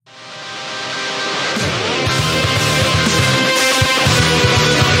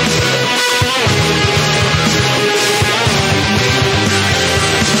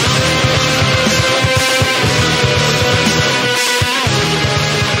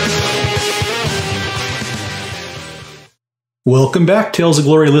Welcome back, Tales of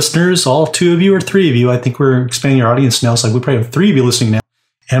Glory listeners. All two of you or three of you. I think we're expanding our audience now. It's like we probably have three of you listening now,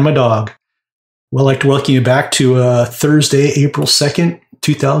 and my dog. Well, I'd like to welcome you back to Thursday, April 2nd,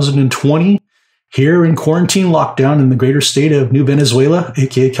 2020, here in quarantine lockdown in the greater state of New Venezuela,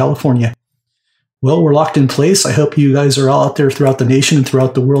 aka California. Well, we're locked in place. I hope you guys are all out there throughout the nation and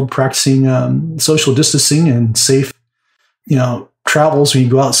throughout the world practicing social distancing and safe, travels when you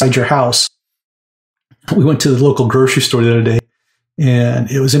go outside your house. We went to the local grocery store the other day, and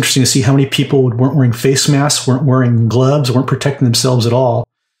it was interesting to see how many people weren't wearing face masks, weren't wearing gloves, weren't protecting themselves at all.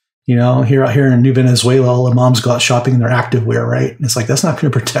 Here in New Venezuela, all the moms go out shopping in their activewear, right? And it's like, that's not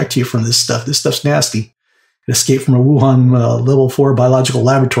going to protect you from this stuff. This stuff's nasty. It escaped from a Wuhan level 4 biological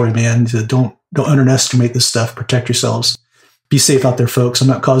laboratory, man. Don't underestimate this stuff. Protect yourselves. Be safe out there, folks. I'm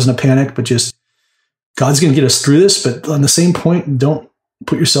not causing a panic, but just God's going to get us through this. But on the same point, don't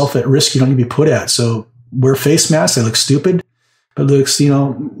put yourself at risk you don't need to be put at. So wear face masks. They look stupid, but it looks,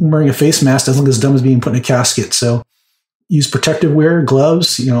 wearing a face mask doesn't look as dumb as being put in a casket. So use protective wear,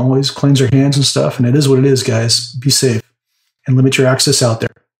 gloves, always cleanse your hands and stuff. And it is what it is, guys. Be safe and limit your access out there.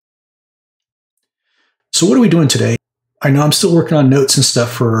 So what are we doing today? I know I'm still working on notes and stuff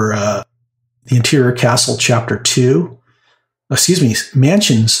for the Interior Castle Chapter 2.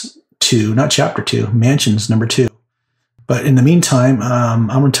 Mansions 2, not Chapter 2. Mansions number 2. But in the meantime, I'm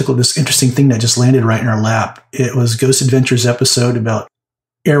going to tackle this interesting thing that just landed right in our lap. It was Ghost Adventures episode about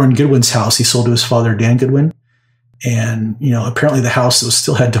Aaron Goodwin's house he sold to his father, Dan Goodwin. And, apparently the house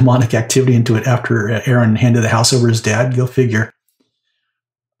still had demonic activity into it after Aaron handed the house over to his dad. Go figure.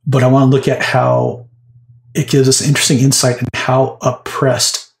 But I want to look at how it gives us interesting insight in how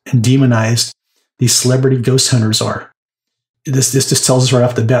oppressed and demonized these celebrity ghost hunters are. This just tells us right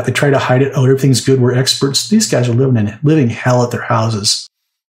off the bat. They try to hide it. Oh, everything's good. We're experts. These guys are living hell at their houses.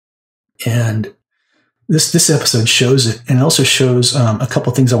 And this episode shows it. And it also shows a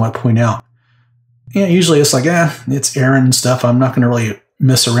couple things I want to point out. Usually it's like, it's Aaron and stuff. I'm not going to really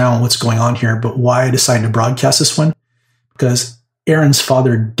mess around with what's going on here. But why I decided to broadcast this one? Because Aaron's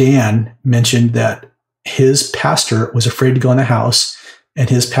father, Dan, mentioned that his pastor was afraid to go in the house, and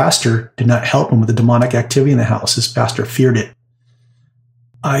his pastor did not help him with the demonic activity in the house. His pastor feared it.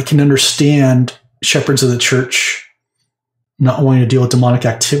 I can understand shepherds of the church not wanting to deal with demonic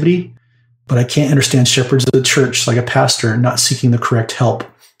activity, but I can't understand shepherds of the church, like a pastor, not seeking the correct help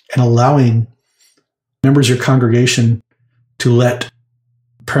and allowing members of your congregation to let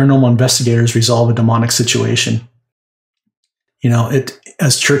paranormal investigators resolve a demonic situation.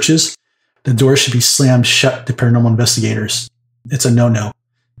 As churches, the door should be slammed shut to paranormal investigators. It's a no-no.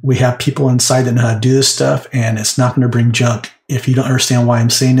 We have people inside that know how to do this stuff, and it's not going to bring junk. If you don't understand why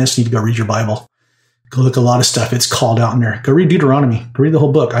I'm saying this, you need to go read your Bible. Go look at a lot of stuff. It's called out in there. Go read Deuteronomy. Go read the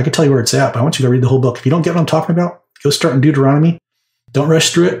whole book. I can tell you where it's at, but I want you to go read the whole book. If you don't get what I'm talking about, go start in Deuteronomy. Don't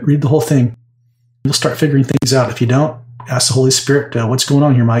rush through it. Read the whole thing. You'll start figuring things out. If you don't, ask the Holy Spirit, what's going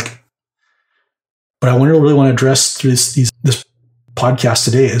on here, Mike? But I really want to address through this podcast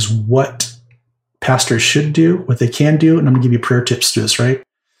today is what pastors should do, what they can do, and I'm going to give you prayer tips through this, right?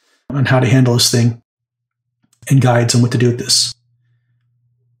 On how to handle this thing and guides on what to do with this.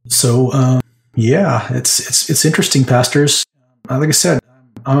 So, it's interesting, pastors. Like I said,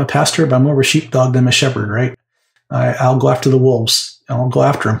 I'm a pastor, but I'm more of a sheepdog than a shepherd, right? I'll go after the wolves. I'll go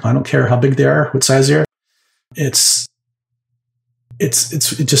after them. I don't care how big they are, what size they are. It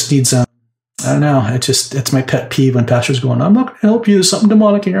just needs, I don't know. It's my pet peeve when pastors going, I'm not going to help you. There's something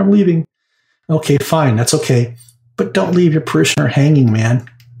demonic here. I'm leaving. Okay, fine. That's okay. But don't leave your parishioner hanging, man.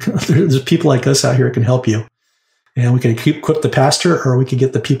 There's people like us out here that can help you. And we can equip the pastor, or we can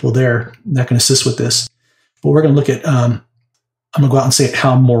get the people there that can assist with this. But we're going to look at, I'm going to go out and say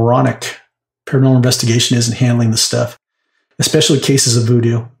how moronic paranormal investigation is in handling this stuff, especially cases of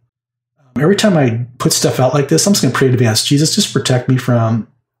voodoo. Every time I put stuff out like this, I'm just going to pray to advance. Jesus, just protect me from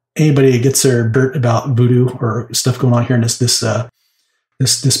anybody that gets their dirt about voodoo or stuff going on here in this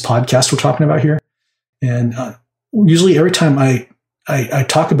podcast we're talking about here. And usually every time I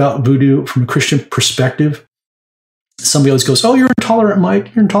talk about voodoo from a Christian perspective, somebody always goes, oh, you're intolerant,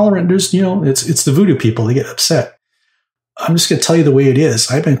 Mike. You're intolerant. There's, it's the voodoo people. They get upset. I'm just going to tell you the way it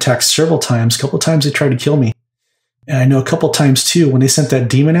is. I've been attacked several times. A couple of times they tried to kill me. And I know a couple of times too, when they sent that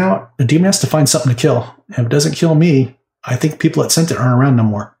demon out, the demon has to find something to kill. And if it doesn't kill me, I think people that sent it aren't around no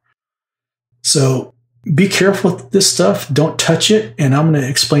more. So be careful with this stuff. Don't touch it. And I'm going to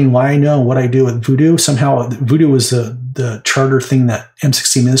explain why I know what I do with voodoo. Somehow voodoo was the charter thing that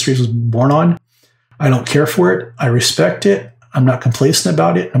M16 Ministries was born on. I don't care for it. I respect it. I'm not complacent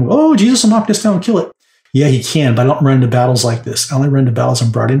about it. I'm oh, Jesus will knock this down and kill it. Yeah, he can, but I don't run into battles like this. I only run into battles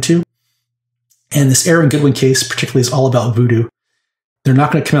I'm brought into. And this Aaron Goodwin case particularly is all about voodoo. They're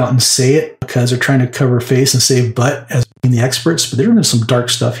not going to come out and say it because they're trying to cover face and save butt as being the experts, but they're doing some dark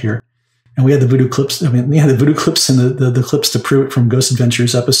stuff here. And we had the voodoo clips. The voodoo clips and the clips to prove it from Ghost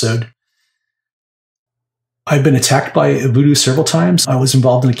Adventures episode. I've been attacked by voodoo several times. I was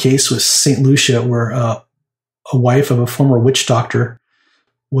involved in a case with St. Lucia where a wife of a former witch doctor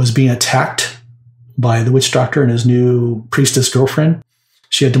was being attacked by the witch doctor and his new priestess girlfriend.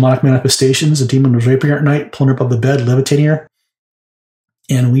 She had demonic manifestations. A demon was raping her at night, pulling her up off the bed, levitating her.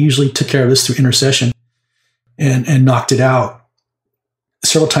 And we usually took care of this through intercession and knocked it out.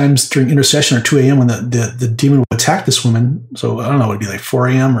 Several times during intercession or 2 a.m. when the demon would attack this woman. So I don't know, it would be like 4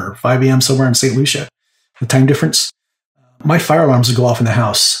 a.m. or 5 a.m. somewhere in St. Lucia, the time difference. My fire alarms would go off in the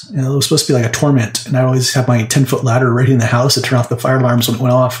house. And it was supposed to be like a torment. And I'd always have my 10-foot ladder ready in the house to turn off the fire alarms when it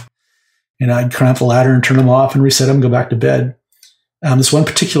went off. And I'd climb up the ladder and turn them off and reset them and go back to bed. This one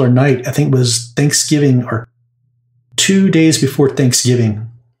particular night, I think it was Thanksgiving or 2 days before Thanksgiving.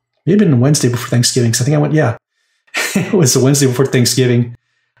 Maybe been Wednesday before Thanksgiving. So I think I went, it was the Wednesday before Thanksgiving.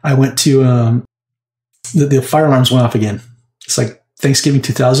 I went to, the fire alarms went off again. It's like Thanksgiving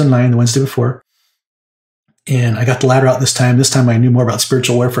 2009, the Wednesday before. And I got the ladder out this time. This time I knew more about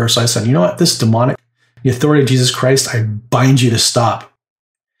spiritual warfare. So I said, you know what? This is demonic. The authority of Jesus Christ, I bind you to stop.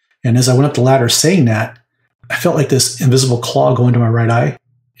 And as I went up the ladder saying that, I felt like this invisible claw go into my right eye.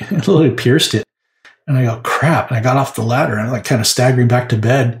 It literally pierced it. And I go, crap. And I got off the ladder and I'm like kind of staggering back to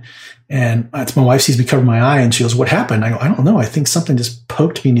bed. And my wife sees me cover my eye and she goes, what happened? I go, I don't know. I think something just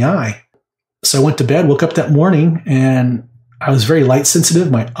poked me in the eye. So I went to bed, woke up that morning, and I was very light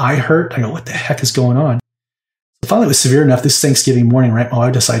sensitive. My eye hurt. I go, what the heck is going on? So finally it was severe enough. This Thanksgiving morning, right? My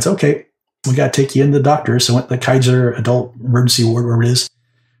wife decides, okay, we got to take you into the doctor. So I went to the Kaiser Adult Emergency Ward, wherever it is.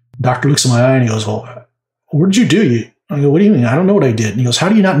 Doctor looks at my eye and he goes, well, what did you do? I go, what do you mean? I don't know what I did. And he goes, how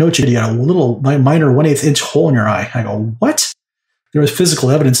do you not know what you did? You had a little minor 1/8 inch hole in your eye. I go, what? There was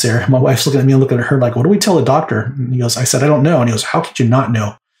physical evidence there. My wife's looking at me and looking at her like, what do we tell the doctor? And he goes, I said, I don't know. And he goes, how could you not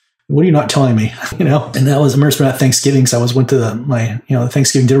know? What are you not telling me? And that was immersed in that Thanksgiving. So I went to the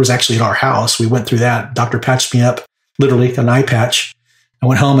Thanksgiving dinner was actually at our house. We went through that. Doctor patched me up, literally an eye patch. I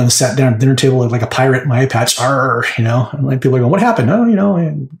went home and sat down at the dinner table like a pirate in my eye patch. And like people are going, what happened? Oh,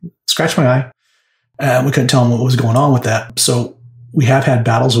 and scratched my eye. We couldn't tell him what was going on with that. So we have had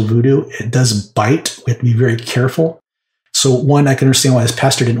battles with voodoo. It does bite. We have to be very careful. So one, I can understand why this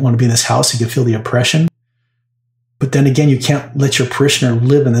pastor didn't want to be in this house. He could feel the oppression. But then again, you can't let your parishioner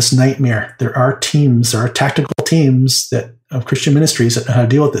live in this nightmare. There are tactical teams of Christian ministries that know how to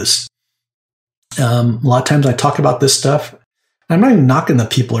deal with this. A lot of times I talk about this stuff. I'm not even knocking the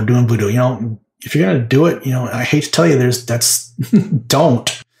people who are doing voodoo. If you're going to do it, I hate to tell you,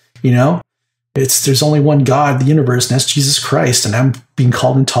 don't, there's only one God, the universe, and that's Jesus Christ. And I'm being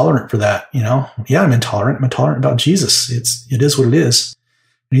called intolerant for that. Yeah, I'm intolerant. I'm intolerant about Jesus. It is what it is.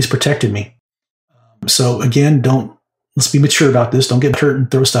 And he's protected me. So again, let's be mature about this. Don't get hurt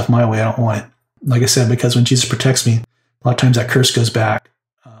and throw stuff my way. I don't want it. Like I said, because when Jesus protects me, a lot of times that curse goes back.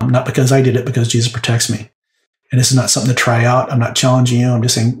 Not because I did it, because Jesus protects me. And this is not something to try out. I'm not challenging you. I'm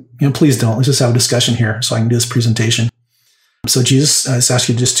just saying, please don't. Let's just have a discussion here so I can do this presentation. So Jesus has asked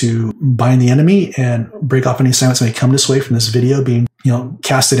you just to bind the enemy and break off any assignments that may come this way from this video being,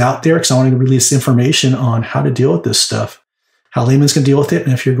 casted out there, because I want to release information on how to deal with this stuff, how layman's can deal with it.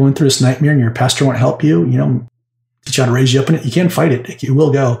 And if you're going through this nightmare and your pastor won't help you, teach you how to raise you up in it, you can fight it. It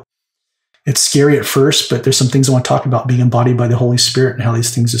will go. It's scary at first, but there's some things I want to talk about being embodied by the Holy Spirit and how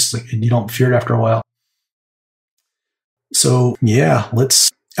these things you don't fear it after a while. So yeah,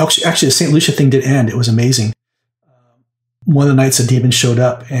 actually the St. Lucia thing did end. It was amazing. One of the nights a demon showed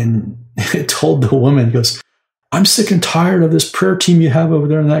up and it told the woman, he goes, I'm sick and tired of this prayer team you have over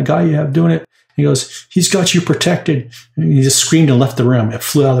there and that guy you have doing it. He goes, he's got you protected. And he just screamed and left the room. It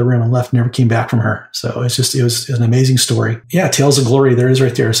flew out of the room and left, never came back from her. So it was an amazing story. Yeah, Tales of Glory, there it is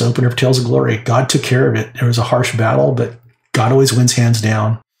right there. So open up Tales of Glory. God took care of it. There was a harsh battle, but God always wins hands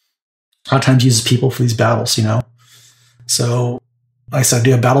down. A lot of times he uses people for these battles, So like I said, I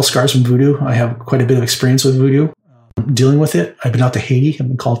do have battle scars from voodoo. I have quite a bit of experience with voodoo, dealing with it. I've been out to Haiti. I've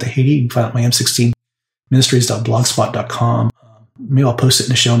been called to Haiti. You can find out my m16ministries.blogspot.com. Maybe I'll post it in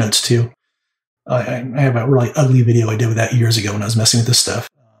the show notes too. I have a really ugly video I did with that years ago when I was messing with this stuff.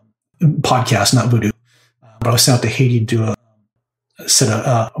 Podcast, not voodoo. But I was sent out to Haiti to set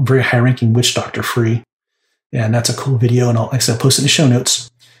a very high-ranking witch doctor free. And that's a cool video. And like I said, I'll post it in the show notes.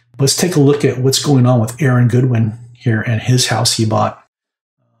 But let's take a look at what's going on with Aaron Goodwin here and his house he bought.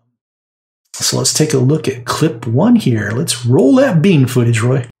 So let's take a look at clip 1 here. Let's roll that bean footage,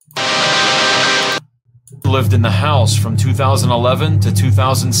 Roy. Lived in the house from 2011 to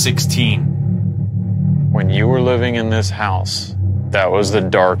 2016. when you were living in this house, that was the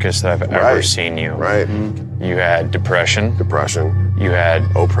darkest I've ever seen you. Right. You had depression. Depression. You had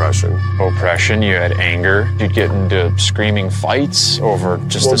oppression. You had anger. You'd get into screaming fights over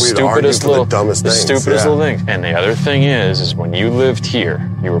just the stupidest little things. And the other thing is when you lived here,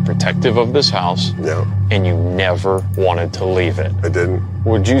 you were protective of this house. Yeah. And you never wanted to leave it. I didn't.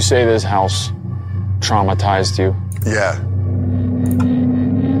 Would you say this house traumatized you? Yeah.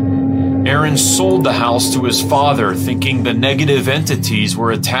 Aaron sold the house to his father, thinking the negative entities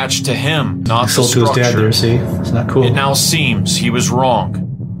were attached to him, not the structure. Sold to his dad there, see? It's not cool. It now seems he was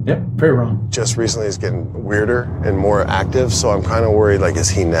wrong. Yep, very wrong. Just recently he's getting weirder and more active, so I'm kind of worried, like, is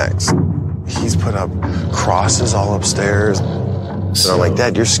he next? He's put up crosses all upstairs. So, and I'm like,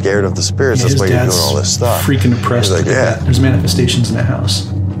 Dad, you're scared of the spirits. That's why you're doing all this stuff. Freaking depressed. He's like, yeah. There's manifestations in the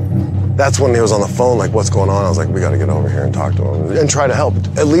house. That's when he was on the phone, like, what's going on? I was like, we got to get over here and talk to him and try to help.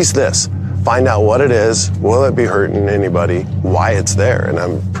 At least this. Find out what it is. Will it be hurting anybody? Why it's there? And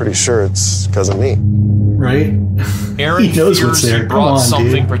I'm pretty sure it's because of me. Right? Aaron he knows what's there. He brought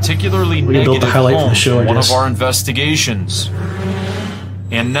something particularly negative home in one of our investigations.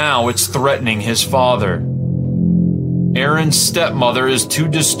 And now it's threatening his father. Aaron's stepmother is too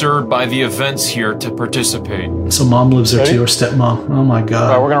disturbed by the events here to participate. So mom lives there too, or stepmom. Oh my God. All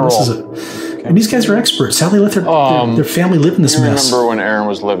right, we're going to roll. And these guys are experts. How they let their family live in this mess. Remember when Aaron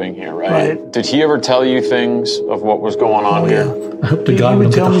was living here, right? Did he ever tell you things of what was going on here? I hope to God we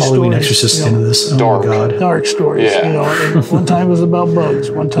don't get the Halloween Exorcist into this. Oh my God. Dark stories. Yeah. You know, and one time it was about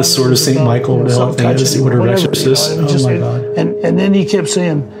bugs. One time the sword of St. Michael, the hell thing is, the order of Exorcist. Oh my God. And then he kept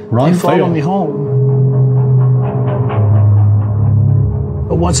saying, Ron, they follow me home.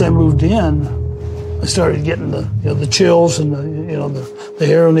 But once I moved in, I started getting the chills and the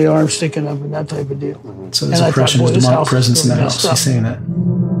hair on the arm sticking up and that type of deal. So there's oppression, there's demonic presence in the house. He's saying that.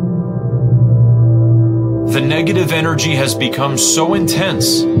 The negative energy has become so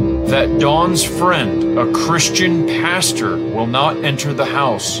intense that Dawn's friend, a Christian pastor, will not enter the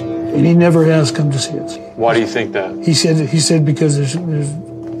house. And he never has come to see us. Why do you think that? He said because there's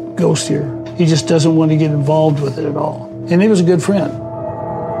ghosts here. He just doesn't want to get involved with it at all. And he was a good friend.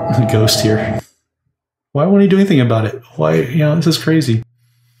 The ghost here. Why won't he do anything about it? Why, this is crazy.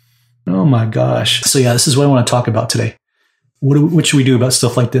 Oh my gosh. So yeah, this is what I want to talk about today. What should we do about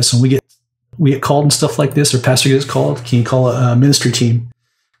stuff like this? When we get called and stuff like this, or pastor gets called, can you call a ministry team?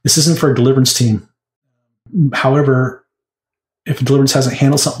 This isn't for a deliverance team. However, if a deliverance hasn't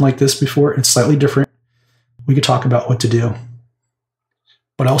handled something like this before, it's slightly different. We could talk about what to do.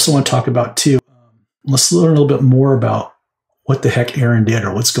 But I also want to talk about too, let's learn a little bit more about what the heck Aaron did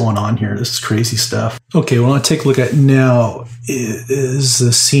or what's going on here. This is crazy stuff. Okay, what I want to take a look at now is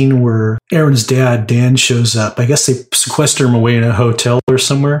the scene where Aaron's dad, Dan, shows up. I guess they sequester him away in a hotel or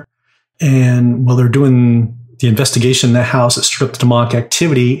somewhere. And while they're doing the investigation in that house, it stirred up the demonic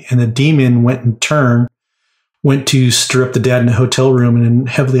activity, and the demon went to stir up the dad in the hotel room and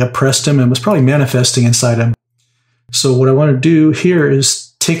heavily oppressed him and was probably manifesting inside him. So what I want to do here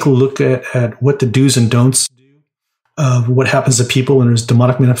is take a look at what the do's and don'ts of what happens to people when there's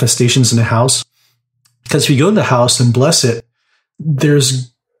demonic manifestations in the house. Because if you go to the house and bless it,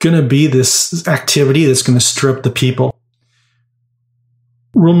 there's going to be this activity that's going to stir up the people.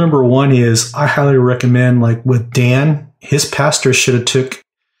 Rule number one is I highly recommend, like with Dan, his pastor should have took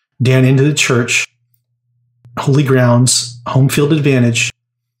Dan into the church, holy grounds, home field advantage,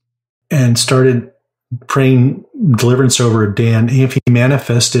 and started praying deliverance over Dan. And if he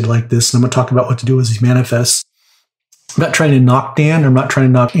manifested like this, and I'm going to talk about what to do as he manifests. I'm not trying to knock Dan. I'm not trying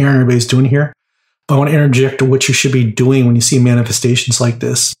to knock Aaron. Everybody's doing here. But I want to interject what you should be doing when you see manifestations like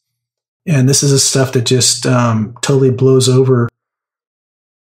this. And this is the stuff that just totally blows over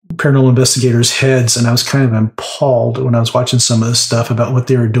paranormal investigators' heads. And I was kind of appalled when I was watching some of this stuff about what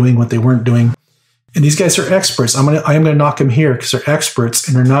they were doing, what they weren't doing. And these guys are experts. I am going to knock them here because they're experts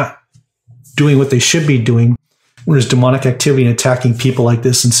and they're not doing what they should be doing when there's demonic activity and attacking people like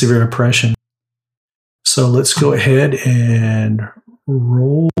this and severe oppression. So let's go ahead and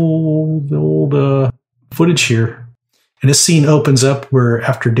roll the footage here. And this scene opens up where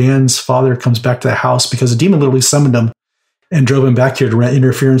after Dan's father comes back to the house because the demon literally summoned him and drove him back here to rent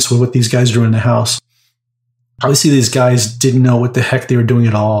interference with what these guys are doing in the house. Obviously, these guys didn't know what the heck they were doing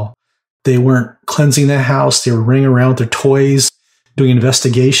at all. They weren't cleansing the house. They were running around with their toys, doing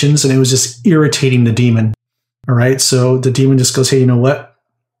investigations, and it was just irritating the demon. All right, so the demon just goes, hey, you know what?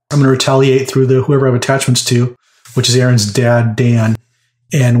 I'm going to retaliate through whoever I have attachments to, which is Aaron's dad, Dan.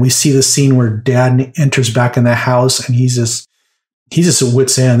 And we see the scene where Dad enters back in the house, and he's just at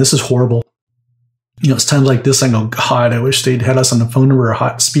wit's end. This is horrible. It's times like this I go, God, I wish they'd had us on the phone number or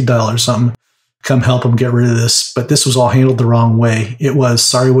hot speed dial or something, come help them get rid of this. But this was all handled the wrong way. It was,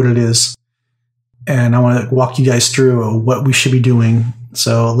 sorry what it is. And I want to walk you guys through what we should be doing.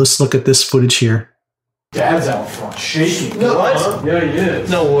 So let's look at this footage here. Dad's out front shaking. No, what? Yeah, he is.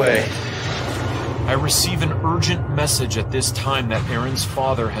 No way. I receive an urgent message at this time that Aaron's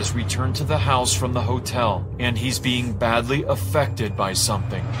father has returned to the house from the hotel, and he's being badly affected by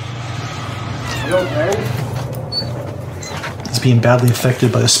something. You okay? He's being badly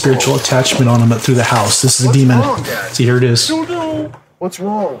affected by the spiritual attachment on him through the house. This is a demon. Wrong, Dad? See, here it is. No. What's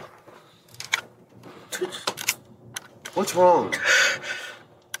wrong? What's wrong?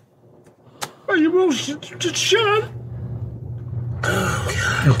 Are you just shot?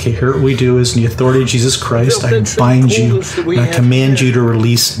 Okay, here what we do is, in the authority of Jesus Christ, I bind you and I command you to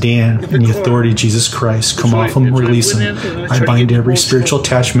release Dan in the authority of Jesus Christ. Come off him, release him. I bind every spiritual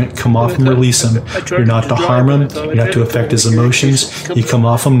attachment. Come off him, release him. You're not to harm him. You're not to affect his emotions. You come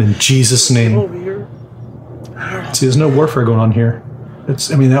off him in Jesus' name. See, there's no warfare going on here.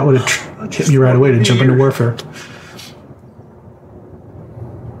 That would have hit me right away to jump into warfare.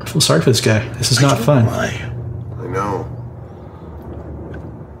 I feel sorry for this guy. This is not fun. I know.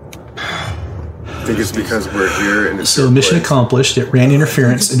 I think it's because we're here and it's so mission accomplished. It ran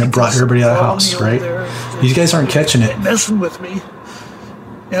interference and it brought everybody out of the house, right? These guys aren't catching it. Messing with me.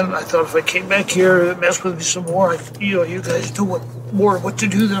 And I thought if I came back here and messed with me some more, you guys know what to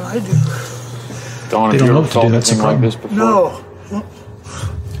do than I do. They don't know what to do. That's the problem. Like this before? No.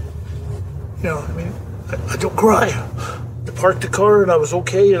 I don't cry. I parked the car and I was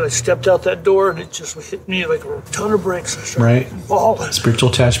okay, and I stepped out that door and it just hit me like a ton of bricks. I started bawling. Spiritual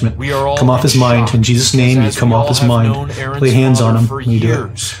attachment. We are all come off his mind. In Jesus' name, you come off his mind. Lay hands on him when you do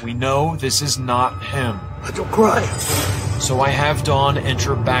it. We know this is not him. I don't cry. So I have Dawn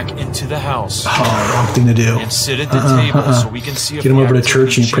enter back into the house. Oh, wrong thing to do. And sit at the table so we can see if get him over to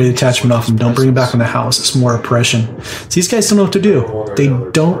church and pray the attachment off him. Don't bring him back in the house. It's more oppression. See, these guys don't know what to do. They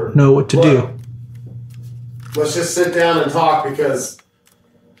don't know what to do. Let's just sit down and talk, because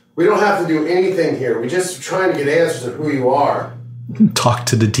we don't have to do anything here. We're just trying to get answers of who you are. Talk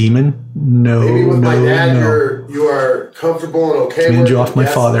to the demon? No. Maybe with my dad, you are comfortable and okay. Command you off my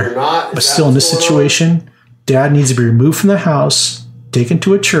father. But still, in this situation, Dad needs to be removed from the house, taken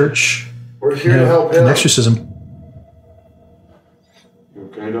to a church. We're here to help him. An exorcism. You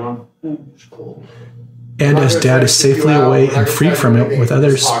okay, Don? And as Dad is safely away and free from it, with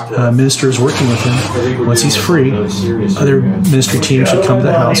other ministers working with him, once he's free, other ministry teams should come to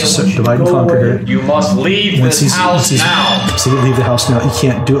the house, divide and conquer here. You must leave this house now. So leave the house now. You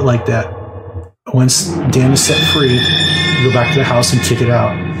can't do it like that. Once Dan is set free, you go back to the house and kick it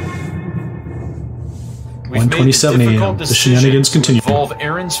out. 1:27 a.m. The shenanigans continue. Involve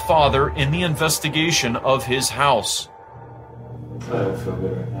Aaron's father in the investigation of his house. I don't feel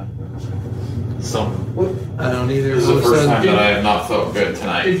good right now. I don't either. This is the first time that I have not felt good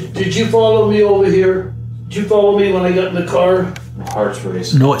tonight. Did you follow me over here? Did you follow me when I got in the car? My heart's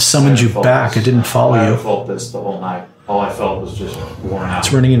racing. No, it summoned you back. It didn't follow you. I felt this the whole night. All I felt was just worn out.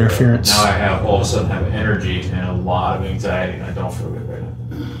 It's running interference. Now I have all of a sudden have energy and a lot of anxiety, and I don't feel good right now.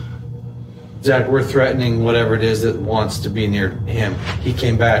 Zach, we're threatening whatever it is that wants to be near him. He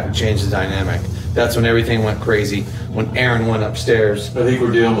came back and changed the dynamic. That's when everything went crazy. When Aaron went upstairs. I think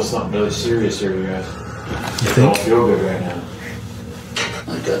we're dealing with something really serious here, you guys. I don't feel good right now.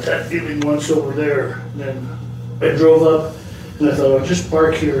 I got that feeling once over there. And then I drove up and I thought I'll just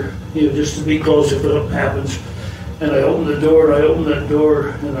park here, just to be close if something happens. And I opened the door, and I opened that door,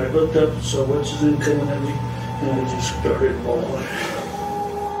 and I looked up and saw what's his name coming at me, and I just started bawling.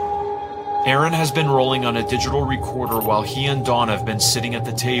 Aaron has been rolling on a digital recorder while he and Dawn have been sitting at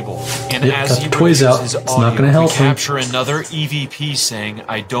the table. And Yep, as got he the toys out. reviews his It's not audio, gonna help we him. capture another EVP saying,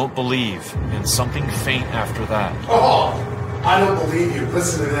 "I don't believe," and something faint after that. Oh, I don't believe you.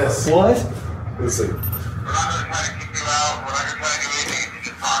 Listen to this. What? Listen.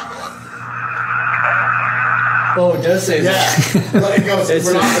 Oh, it does say that. Let it go.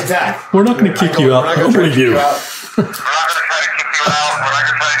 We're not going to attack. We're not going to kick you out. I don't believe you.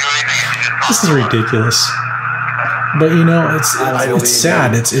 This is ridiculous. But it's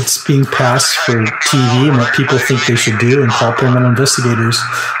sad. It's being passed for TV and what people think they should do and call paranormal investigators.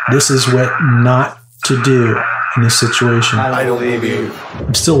 This is what not to do in this situation. I believe you.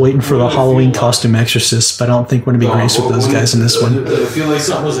 I'm still waiting for the Halloween costume exorcist, but I don't think we're going to be graced with those guys in this one. I feel like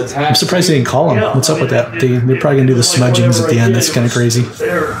something was attacked. I'm surprised they didn't call them. What's up with that? They're probably going to do the smudgings at the end. That's kind of crazy.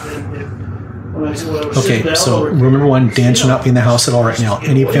 Okay, so rule number one, Dan should not be in the house at all right now.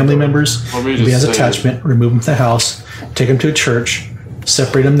 Any family members, if he has attachment, remove him from the house, take him to a church,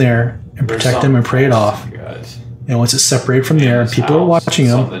 separate him there, and protect him and pray it off. And once it's separated from there and people are watching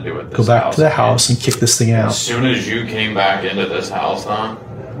them, go back to the house and kick this thing out. As soon as you came back into this house, Don,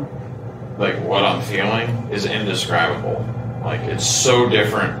 like what I'm feeling is indescribable. Like it's so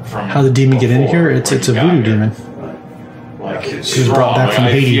different from how the demon get in here. It's a voodoo demon. Like he was brought back from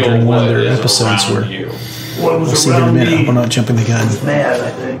Haiti during one of their episodes where we'll see in a minute. We're not jumping the gun. Mad,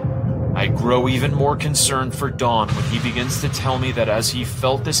 I think. I grow even more concerned for Don when he begins to tell me that as he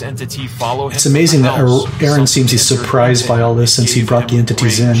felt this entity follow him. It's amazing that Aaron seems he's surprised by all this since he brought the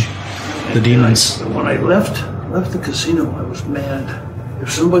entities in, the demons. When I left the casino, I was mad.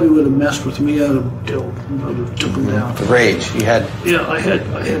 If somebody would have messed with me, I'd have took them down. The rage he had. Yeah, I had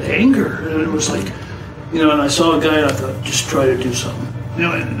anger, and it was like, and I saw a guy and I thought, just try to do something.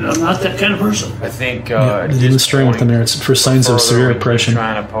 And I'm not that kind of person. I think the demon's stirring within there. It's for signs of severe oppression.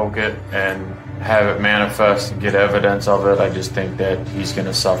 Trying to poke it and have it manifest and get evidence of it. I just think that he's going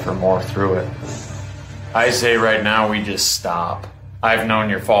to suffer more through it. I say right now we just stop. I've known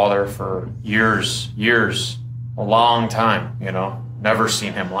your father for years, a long time. Never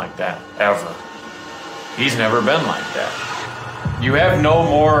seen him like that ever. He's never been like that. You have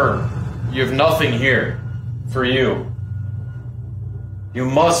nothing here for you. You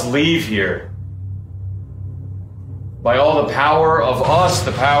must leave here. By all the power of us,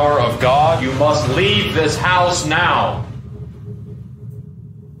 the power of God, you must leave this house now.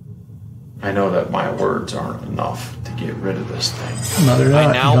 I know that my words aren't enough to get rid of this thing. No, they're not.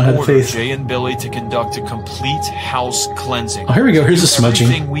 I now you don't have order faith. Jay and Billy to conduct a complete house cleansing. Oh, here we go. Here's the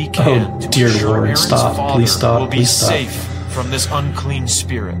smudging. We can Oh, dear Lord, Aaron's stop. father Please stop. will be Please stop. safe from this unclean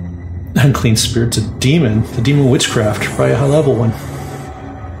spirit. Unclean spirit's a demon. The demon witchcraft, probably a high level one.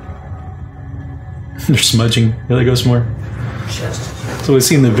 They're smudging. Yeah, there goes more. So we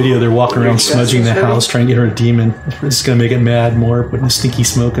see in the video they're walking around smudging the house, trying to get her a demon. It's going to make it mad more, putting the stinky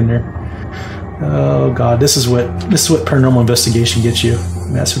smoke in there. Oh God, this is what paranormal investigation gets you.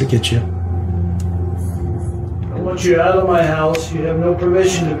 That's what it gets you. I want you out of my house. You have no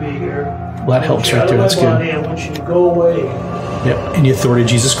permission to be here. Well, that helps right there. That's good. I want you to go away. Yep, in the authority of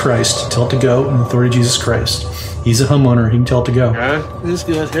Jesus Christ. Tell it to go in the authority of Jesus Christ. He's a homeowner. He can tell it to go. It's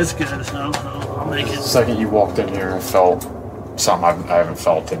good. It's good. No, I'll make it. The second you walked in here, I felt something I haven't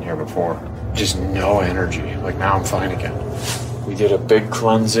felt in here before. Just no energy. Like now I'm fine again. We did a big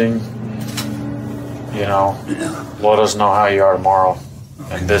cleansing. Let us know how you are tomorrow.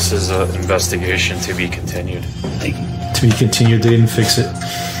 And this is an investigation to be continued. To be continued. They didn't fix it.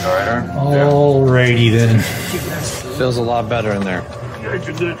 All right, Aaron? Alrighty then. Feels a lot better in there. You're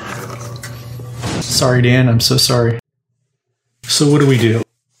good. Sorry, Dan. I'm so sorry. So what do?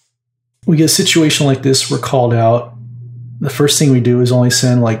 We get a situation like this. We're called out. The first thing we do is only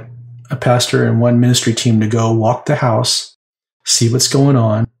send like a pastor and one ministry team to go walk the house, see what's going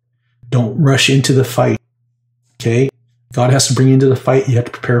on. Don't rush into the fight. Okay? God has to bring you into the fight. You have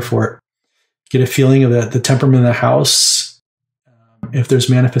to prepare for it. Get a feeling of the temperament of the house. If there's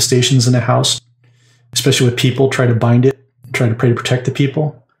manifestations in the house, especially with people, try to bind it. Try to pray to protect the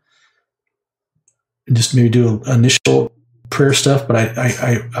people. And just maybe do initial prayer stuff, but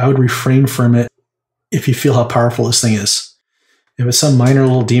I would refrain from it if you feel how powerful this thing is. If it's some minor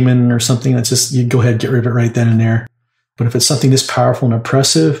little demon or something, that's just, you go ahead and get rid of it right then and there. But if it's something this powerful and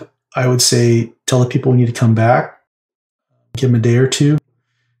oppressive, I would say tell the people we need to come back, give them a day or two,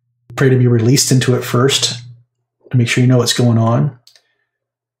 pray to be released into it first to make sure you know what's going on,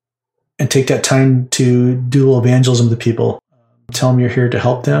 and take that time to do a little evangelism to people. Tell them you're here to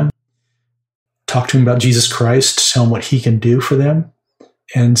help them. Talk to them about Jesus Christ, tell them what he can do for them,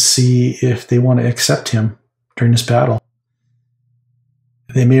 and see if they want to accept him during this battle.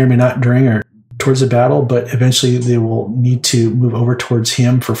 They may or may not during or towards the battle, but eventually they will need to move over towards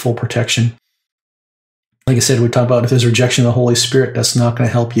him for full protection. Like I said, we talked about if there's rejection of the Holy Spirit, that's not going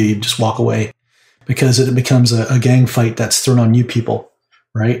to help you. You just walk away because it becomes a gang fight that's thrown on you people,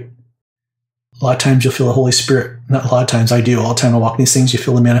 right? A lot of times you'll feel the Holy Spirit. Not a lot of times, I do. All the time I walk these things, you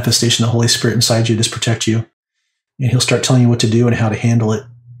feel the manifestation of the Holy Spirit inside you to protect you. And he'll start telling you what to do and how to handle it.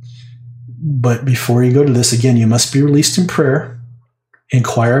 But before you go to this, again, you must be released in prayer.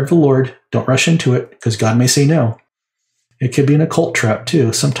 Inquire of the Lord. Don't rush into it because God may say no. It could be an occult trap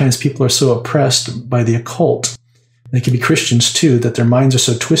too. Sometimes people are so oppressed by the occult. They could be Christians too, that their minds are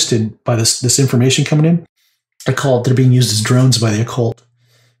so twisted by this information coming in. They're being used as drones by the occult.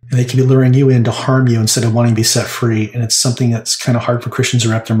 And they can be luring you in to harm you instead of wanting to be set free. And it's something that's kind of hard for Christians to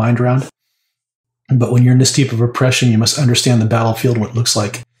wrap their mind around. But when you're in this deep of oppression, you must understand the battlefield, what it looks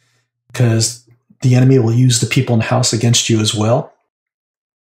like. Because the enemy will use the people in the house against you as well.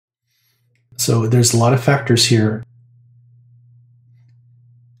 So there's a lot of factors here.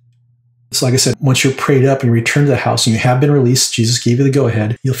 So like I said, once you're prayed up and you return to the house and you have been released, Jesus gave you the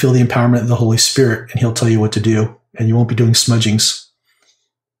go-ahead, you'll feel the empowerment of the Holy Spirit, and he'll tell you what to do, and you won't be doing smudgings.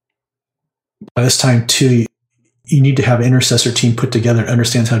 By this time, too, you need to have an intercessor team put together that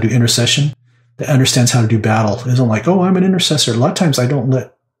understands how to do intercession, that understands how to do battle. It isn't like, oh, I'm an intercessor. A lot of times I don't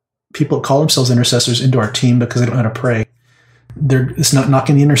let people that call themselves intercessors into our team because they don't know how to pray. It's not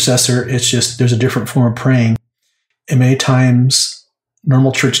knocking the intercessor. It's just there's a different form of praying. And many times,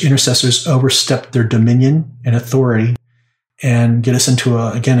 normal church intercessors overstep their dominion and authority and get us into,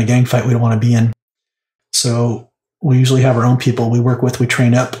 a gang fight we don't want to be in. So we usually have our own people we work with, we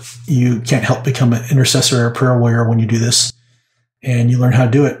train up. You can't help become an intercessor or a prayer warrior when you do this. And you learn how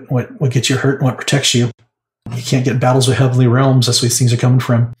to do it, what gets you hurt and what protects you. You can't get battles with heavenly realms. That's where these things are coming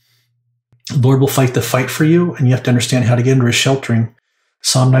from. The Lord will fight the fight for you, and you have to understand how to get under his sheltering.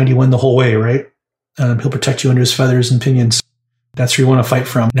 Psalm 91 the whole way, right? He'll protect you under his feathers and pinions. That's where you want to fight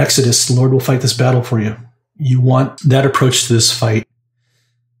from. In Exodus, the Lord will fight this battle for you. You want that approach to this fight.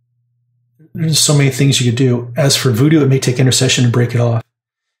 There's so many things you could do. As for voodoo, it may take intercession to break it off.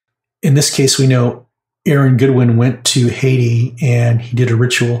 In this case, we know Aaron Goodwin went to Haiti and he did a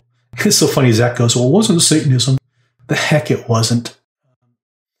ritual. It's so funny, Zach goes, well, it wasn't Satanism. The heck it wasn't.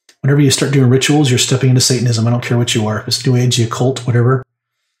 Whenever you start doing rituals, you're stepping into Satanism. I don't care what you are. If it's New Age, occult, whatever.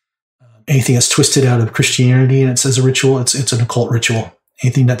 Anything that's twisted out of Christianity and it says a ritual, it's an occult ritual.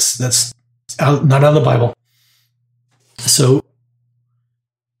 Anything that's not out of the Bible. So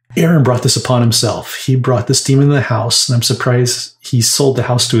Aaron brought this upon himself. He brought this demon in the house, and I'm surprised he sold the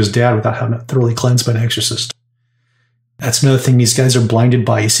house to his dad without having it thoroughly cleansed by an exorcist. That's another thing these guys are blinded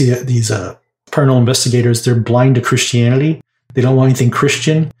by. You see these paranormal investigators, they're blind to Christianity. They don't want anything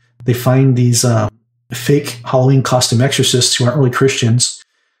Christian. They find these fake Halloween costume exorcists who aren't really Christians.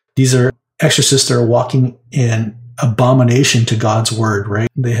 These are exorcists that are walking in abomination to God's word, right?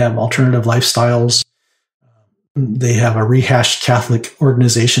 They have alternative lifestyles. They have a rehashed Catholic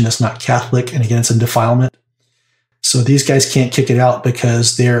organization that's not Catholic, and again, it's a defilement. So these guys can't kick it out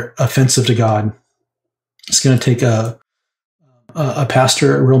because they're offensive to God. It's going to take a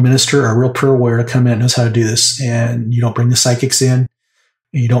pastor, a real minister, or a real prayer warrior to come in and knows how to do this. And you don't bring the psychics in.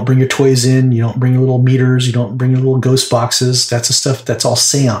 You don't bring your toys in. You don't bring your little meters. You don't bring your little ghost boxes. That's the stuff that's all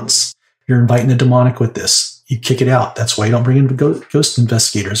seance. You're inviting the demonic with this. You kick it out. That's why you don't bring in ghost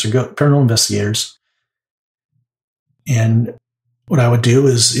investigators or paranormal investigators. And what I would do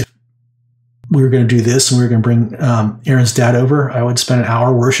is, if we were going to do this and we were going to bring Aaron's dad over, I would spend an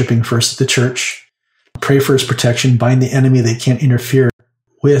hour worshiping first at the church, pray for his protection, bind the enemy. They can't interfere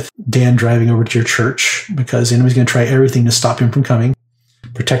with Dan driving over to your church because the enemy's going to try everything to stop him from coming.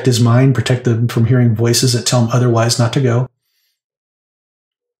 Protect his mind, protect him from hearing voices that tell him otherwise not to go.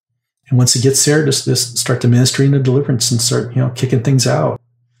 And once he gets there, just start the ministry and the deliverance and start, kicking things out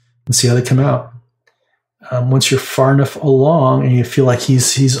and see how they come out. Once you're far enough along and you feel like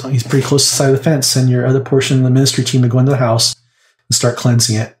he's pretty close to the side of the fence, send your other portion of the ministry team to go into the house and start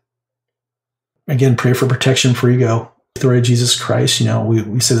cleansing it. Again, pray for protection before you go. Authority of Jesus Christ,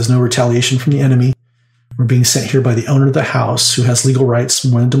 we say there's no retaliation from the enemy. We're being sent here by the owner of the house who has legal rights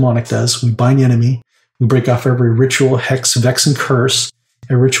more than demonic does. We bind the enemy. We break off every ritual, hex, vex, and curse.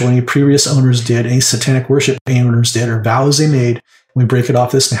 Every ritual any previous owners did, any satanic worship any owners did, or vows they made. We break it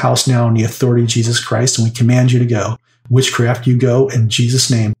off this house now in the authority of Jesus Christ, and we command you to go. Witchcraft, you go in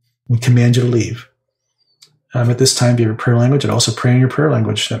Jesus' name. We command you to leave. At this time, if you have a prayer language, I'd also pray in your prayer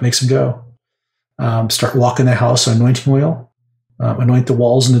language. That makes them go. Start walking the house on anointing oil. Anoint the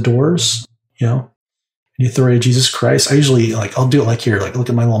walls and the doors, in the authority of Jesus Christ. I usually, I'll do it here, look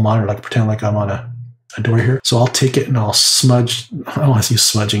at my little monitor, pretend like I'm on a door here. So I'll take it and I'll smudge. I don't want to use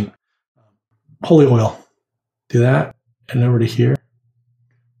smudging. Holy oil. Do that. And over to here.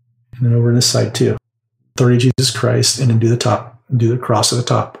 And then over on this side too. Authority of Jesus Christ. And then do the top. And do the cross at the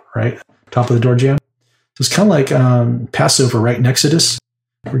top, right? Top of the door jamb. So it's kind of like Passover, right? In Exodus.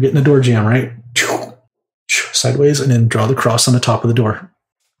 We're getting the door jamb, right? Sideways. And then draw the cross on the top of the door.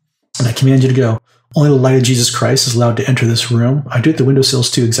 And I command you to go. Only the light of Jesus Christ is allowed to enter this room. I do it at the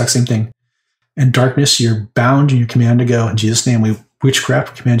windowsills too. Exact same thing. In darkness, you're bound and you command to go. In Jesus' name,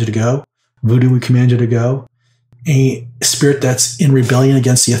 witchcraft, we command you to go. Voodoo, we command you to go. A spirit that's in rebellion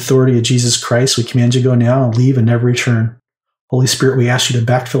against the authority of Jesus Christ, we command you to go now and leave and never return. Holy Spirit, we ask you to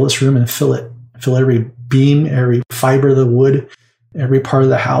backfill this room and fill it. Fill every beam, every fiber of the wood, every part of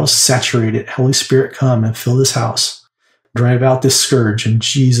the house, saturate it. Holy Spirit, come and fill this house. Drive out this scourge in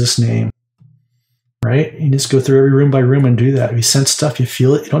Jesus' name. Right? You just go through every room by room and do that. If you sense stuff, you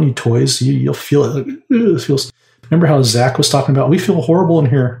feel it. You don't need toys. You'll feel it. It feels. Remember how Zach was talking about, we feel horrible in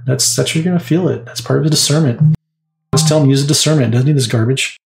here. That's you're going to feel it. That's part of the discernment. Just tell him, use the discernment. It doesn't need this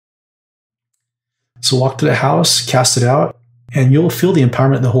garbage. So walk to the house, cast it out, and you'll feel the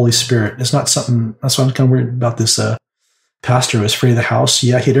empowerment of the Holy Spirit. It's not something, that's why I'm kind of worried about this pastor who was afraid of the house.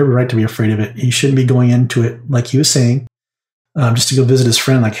 Yeah, he had every right to be afraid of it. He shouldn't be going into it, like he was saying, just to go visit his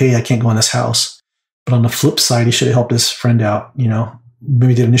friend, like, hey, I can't go in this house. But on the flip side, he should have helped his friend out,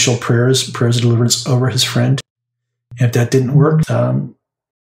 maybe did initial prayers of deliverance over his friend. And if that didn't work,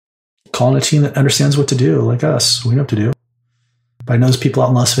 calling a team that understands what to do, like us. We know what to do. But I know those people out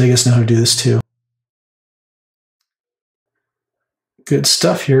in Las Vegas know how to do this too. Good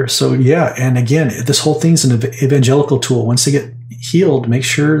stuff here. So yeah, and again, this whole thing's an evangelical tool. Once they get healed, make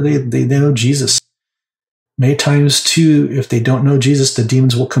sure they know Jesus. Many times too, if they don't know Jesus, the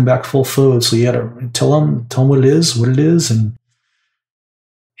demons will come back full fold. So you got to tell them what it is, and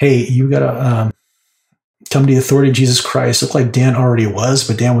hey, you got to come to the authority of Jesus Christ. Looked like Dan already was,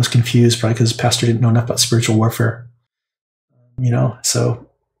 but Dan was confused probably because the pastor didn't know enough about spiritual warfare. So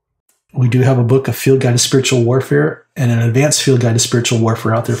we do have a book, A Field Guide to Spiritual Warfare, and an advanced field guide to spiritual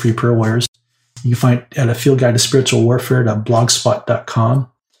warfare out there for you prayer warriors. You can find it at A Field Guide to Spiritual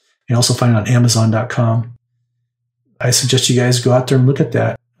Warfare.blogspot.com, and also find it on Amazon.com. I suggest you guys go out there and look at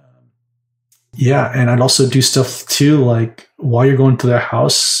that. Yeah, and I'd also do stuff too, like while you're going to their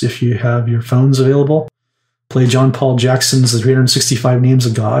house, if you have your phones available, play John Paul Jackson's The 365 Names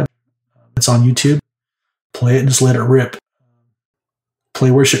of God. It's on YouTube. Play it and just let it rip.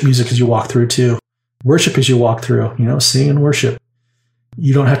 Play worship music as you walk through too. Worship as you walk through, sing and worship.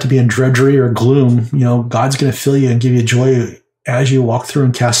 You don't have to be in drudgery or gloom. God's going to fill you and give you joy as you walk through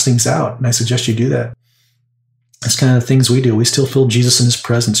and cast things out. And I suggest you do that. That's kind of the things we do. We still feel Jesus in his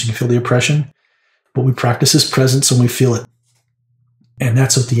presence. You can feel the oppression, but we practice his presence and we feel it. And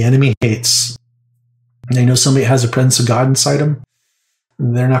that's what the enemy hates. And they know somebody has the presence of God inside them.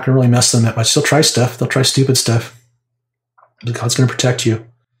 They're not going to really mess them that much. They'll try stuff. They'll try stupid stuff. But God's going to protect you.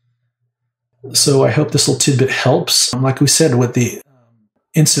 So I hope this little tidbit helps. Like we said, with the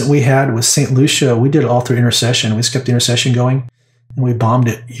incident we had with St. Lucia, we did it all through intercession. We just kept the intercession going and we bombed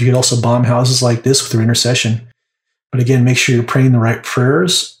it. You could also bomb houses like this through intercession. But again, make sure you're praying the right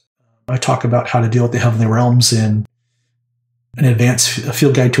prayers. I talk about how to deal with the heavenly realms in a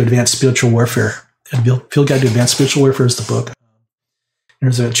field guide to advanced spiritual warfare. A field guide to advanced spiritual warfare is the book.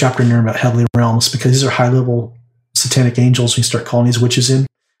 There's a chapter in there about heavenly realms because these are high-level satanic angels. We start calling these witches in,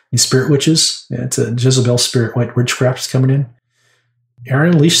 these spirit witches. It's a Jezebel spirit, white witchcraft is coming in.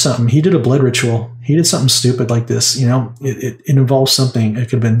 Aaron unleashed something. He did a blood ritual. He did something stupid like this. It involves something. It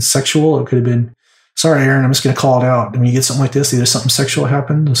could have been sexual. It could have been, sorry, Aaron, I'm just going to call it out. When you get something like this, either something sexual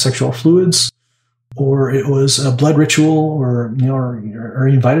happened, the sexual fluids, or it was a blood ritual, or or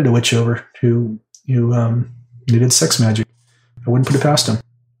he invited a witch over who did sex magic. I wouldn't put it past him.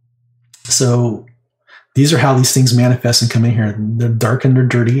 So these are how these things manifest and come in here. They're dark and they're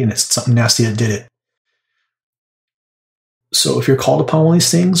dirty, and it's something nasty that did it. So if you're called upon one of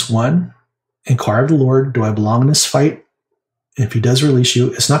these things, one, inquire of the Lord, do I belong in this fight? If he does release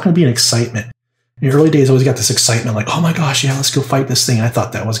you, it's not going to be an excitement. In the early days, I always got this excitement like, oh my gosh, yeah, let's go fight this thing. And I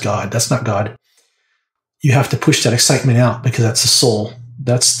thought that was God. That's not God. You have to push that excitement out because that's the soul.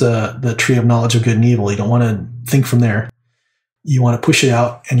 That's the tree of knowledge of good and evil. You don't want to think from there. You want to push it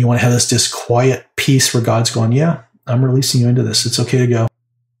out, and you want to have this quiet peace where God's going, yeah, I'm releasing you into this. It's okay to go.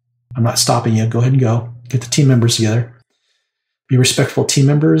 I'm not stopping you. Go ahead and go. Get the team members together. Be respectful team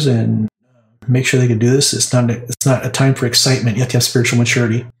members and make sure they can do this. It's not a time for excitement. You have to have spiritual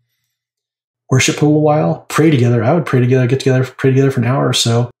maturity. Worship a little while. Pray together. I would pray together, get together, pray together for an hour or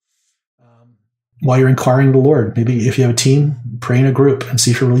so while you're inquiring of the Lord. Maybe if you have a team, pray in a group and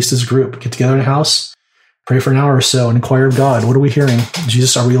see if you're released as a group. Get together in a house. Pray for an hour or so and inquire of God. What are we hearing?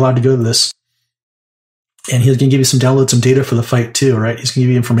 Jesus, are we allowed to go to this? And he's going to give you download some data for the fight too, right? He's going to give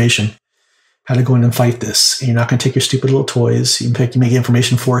you information, how to go in and fight this. And you're not going to take your stupid little toys. You make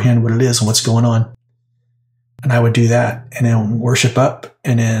information beforehand what it is and what's going on. And I would do that and then worship up.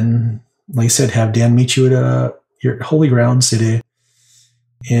 And then, like I said, have Dan meet you at your holy grounds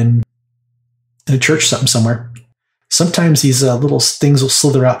in a church somewhere. Sometimes these little things will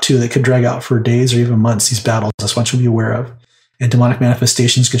slither out too. They could drag out for days or even months, these battles. That's what you'll be aware of. And demonic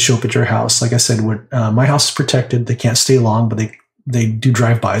manifestations could show up at your house. Like I said, my house is protected. They can't stay long, but they do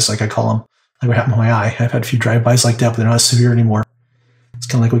drive-bys, like I call them. Like what happened to my eye. I've had a few drive-bys like that, but they're not as severe anymore. It's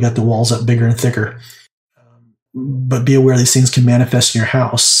kind of like we got the walls up bigger and thicker. But be aware these things can manifest in your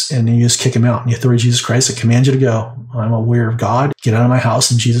house, and you just kick them out. And the authority of Jesus Christ, I command you to go. I'm aware of God. Get out of my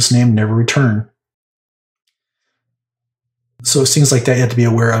house in Jesus' name, never return. So it's things like that you have to be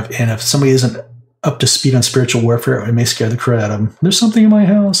aware of. And if somebody isn't up to speed on spiritual warfare, it may scare the crap out of them. There's something in my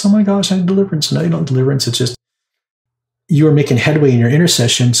house. Oh my gosh, I need deliverance. No, you don't deliverance. It's just you are making headway in your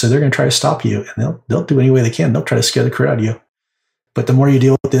intercession, so they're going to try to stop you, and they'll do any way they can. They'll try to scare the crap out of you. But the more you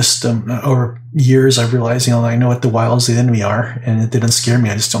deal with this, over years, I've realized, I know what the wiles of the enemy are, and it didn't scare me.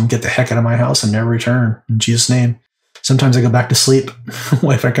 I just don't get the heck out of my house and never return in Jesus' name. Sometimes I go back to sleep. My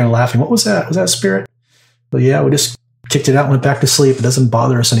wife are kind of laughing. What was that? Was that a spirit? But yeah, we just kicked it out and went back to sleep. It doesn't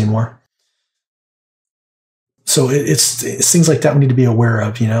bother us anymore. So it's things like that we need to be aware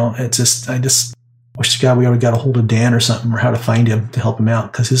of. It's just, I just wish to God we already got a hold of Dan or something, or how to find him to help him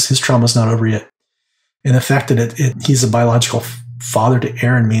out, because his trauma's not over yet. And the fact that he's a biological father to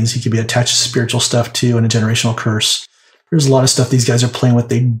Aaron means he could be attached to spiritual stuff too, and a generational curse. There's a lot of stuff these guys are playing with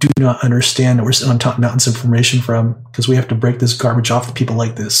they do not understand, that we're sitting on top mountains of information from, because we have to break this garbage off to people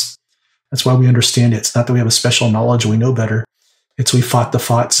like this. That's why we understand it. It's not that we have a special knowledge and we know better. It's we fought the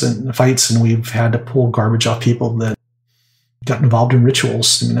fights and we've had to pull garbage off people that got involved in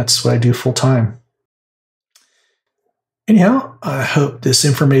rituals. I mean, that's what I do full time. Anyhow, I hope this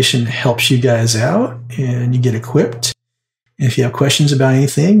information helps you guys out and you get equipped. If you have questions about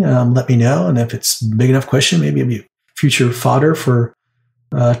anything, let me know. And if it's a big enough question, maybe it'll be future fodder for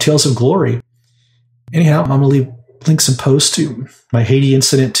Tales of Glory. Anyhow, I'm going to leave links and posts to my Haiti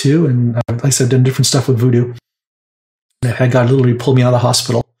incident too. And like I said, I've done different stuff with voodoo. I've had God literally pull me out of the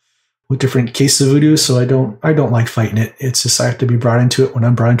hospital with different cases of voodoo. So I don't like fighting it. It's just I have to be brought into it. When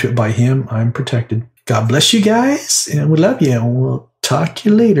I'm brought into it by him, I'm protected. God bless you guys, and we love you. And we'll talk to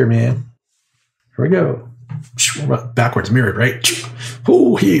you later, man. Here we go. Backwards mirrored, right?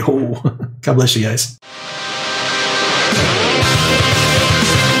 Ho, he, ho. God bless you guys.